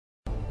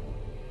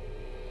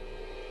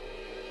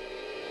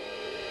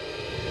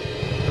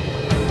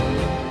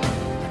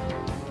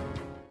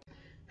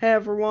Hey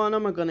everyone,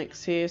 I'm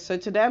Agonix here. So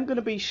today I'm going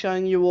to be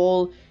showing you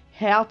all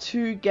how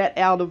to get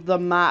out of the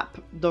map,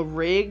 the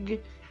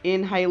rig,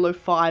 in Halo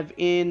 5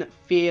 in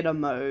theater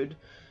mode.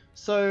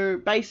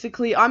 So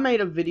basically I made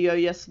a video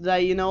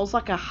yesterday, it was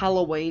like a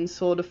Halloween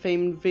sort of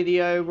themed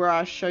video where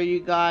I show you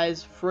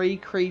guys 3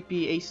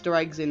 creepy Easter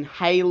eggs in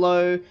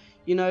Halo.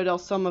 They're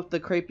some of the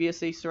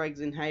creepiest Easter eggs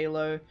in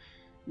Halo.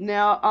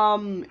 Now,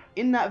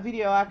 in that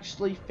video I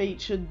actually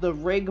featured the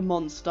rig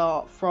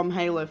monster from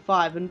Halo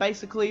 5, and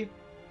basically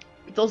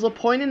there was a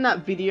point in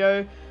that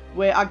video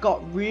where I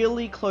got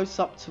really close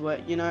up to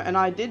it, and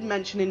I did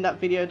mention in that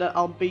video that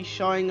I'll be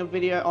showing a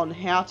video on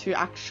how to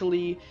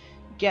actually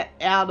get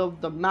out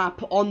of the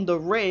map on the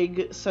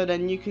rig so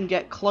then you can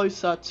get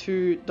closer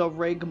to the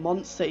rig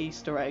monster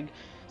Easter egg.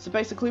 So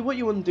basically what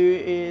you want to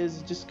do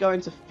is just go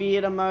into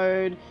theater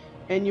mode,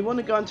 and you want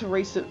to go into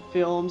recent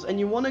films, and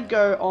you want to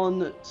go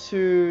on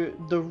to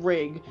the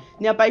rig.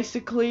 Now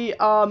basically,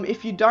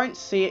 if you don't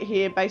see it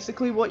here,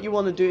 basically what you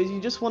want to do is you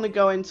just want to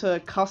go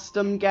into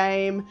custom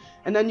game,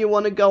 and then you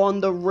want to go on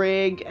the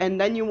rig, and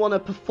then you want to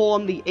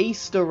perform the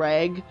Easter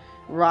egg,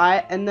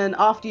 right? And then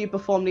after you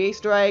perform the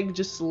Easter egg,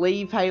 just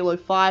leave Halo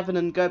 5 and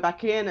then go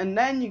back in, and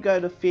then you go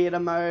to theater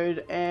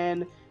mode,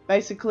 and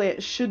basically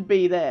it should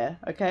be there,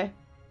 okay?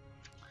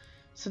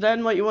 So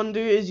then what you want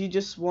to do is you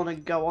just want to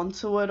go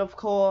onto it, of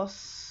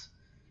course,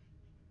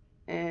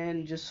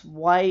 and just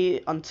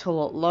wait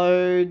until it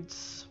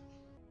loads.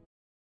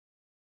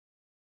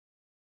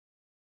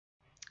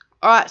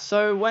 Alright,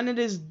 so when it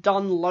is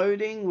done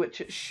loading,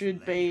 which it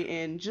should be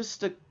in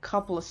just a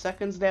couple of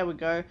seconds, there we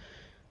go.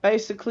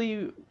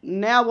 Basically,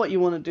 now what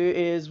you want to do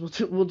is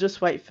we'll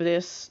just wait for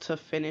this to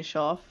finish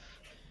off.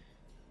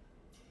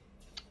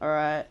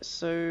 Alright,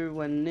 so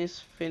when this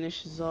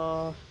finishes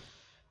off.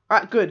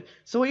 Alright, good.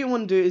 So what you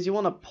want to do is you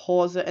want to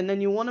pause it, and then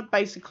you want to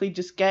basically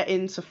just get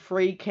into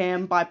free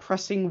cam by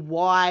pressing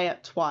Y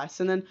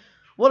twice. And then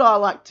what I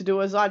like to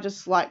do is I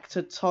just like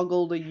to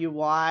toggle the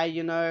UI,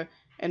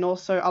 and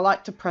also I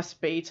like to press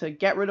B to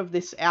get rid of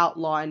this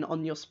outline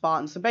on your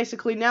Spartan. So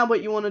basically now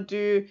what you want to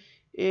do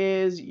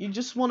is you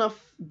just want to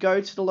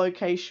go to the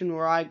location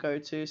where I go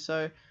to.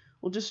 So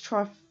we'll just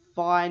try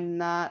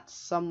find that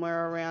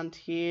somewhere around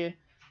here.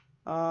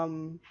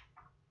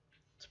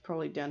 It's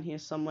probably down here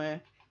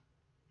somewhere.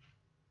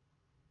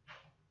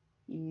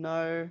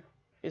 No,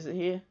 is it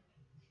here?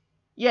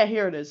 Yeah,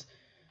 here it is.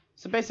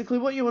 So basically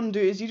what you want to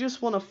do is you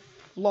just want to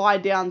fly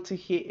down to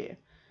here.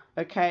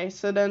 Okay,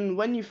 so then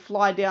when you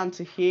fly down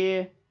to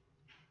here,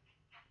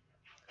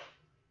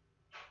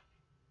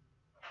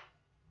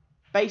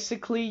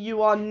 basically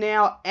you are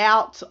now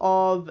out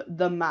of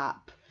the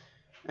map.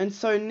 And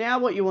so now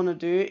what you want to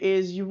do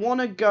is you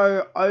want to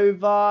go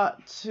over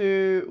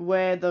to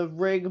where the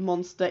rig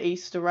monster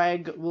Easter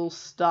egg will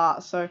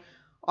start. So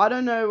I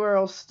don't know where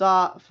it'll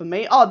start for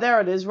me. Oh,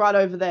 there it is, right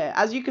over there.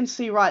 As you can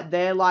see right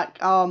there,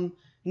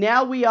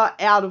 now we are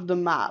out of the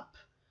map.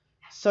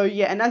 So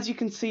yeah, and as you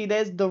can see,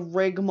 there's the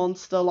rig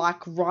monster,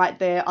 right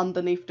there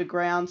underneath the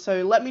ground.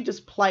 So let me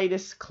just play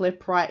this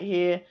clip right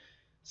here.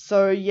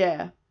 So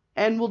yeah,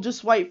 and we'll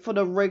just wait for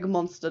the rig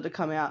monster to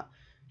come out.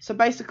 So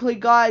basically,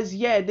 guys,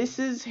 yeah, this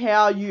is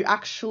how you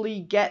actually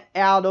get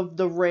out of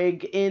the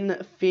rig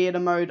in theater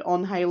mode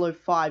on Halo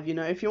 5.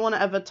 If you want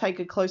to ever take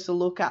a closer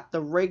look at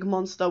the rig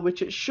monster,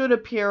 which it should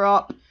appear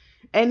up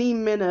any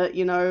minute,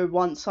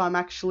 once I'm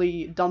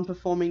actually done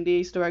performing the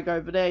Easter egg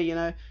over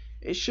there,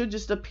 it should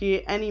just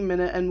appear any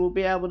minute, and we'll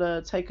be able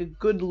to take a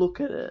good look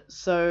at it.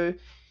 So,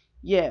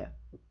 yeah.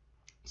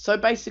 So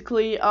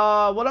basically,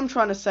 what I'm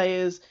trying to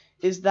say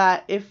is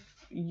that if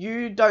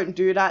you don't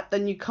do that,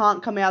 then you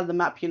can't come out of the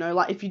map,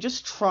 if you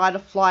just try to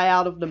fly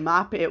out of the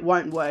map, it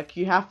won't work.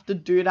 You have to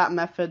do that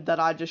method that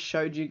I just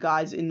showed you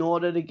guys in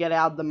order to get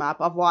out of the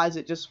map, otherwise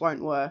it just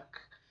won't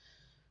work.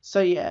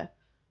 So yeah,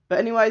 but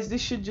anyways,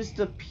 this should just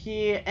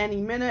appear any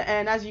minute,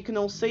 and as you can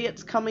all see,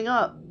 it's coming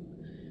up,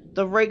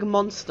 the rig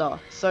monster.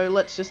 So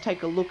let's just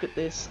take a look at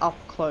this up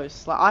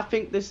close. I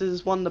think this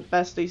is one of the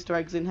best Easter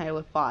eggs in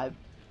Halo 5.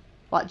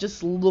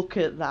 Just look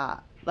at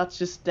that. That's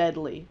just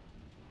deadly.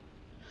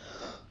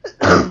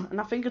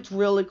 And I think it's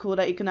really cool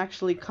that you can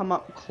actually come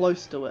up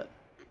close to it.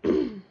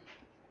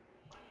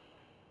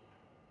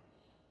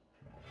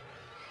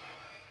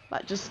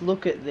 Just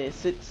look at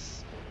this.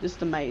 It's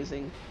just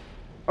amazing.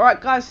 Alright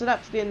guys, so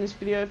that's the end of this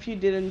video. If you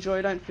did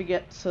enjoy, don't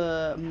forget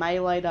to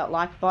melee that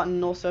like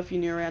button. Also, if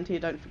you're new around here,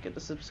 don't forget to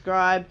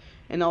subscribe.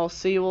 And I'll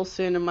see you all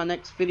soon in my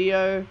next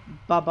video.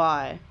 Bye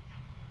bye.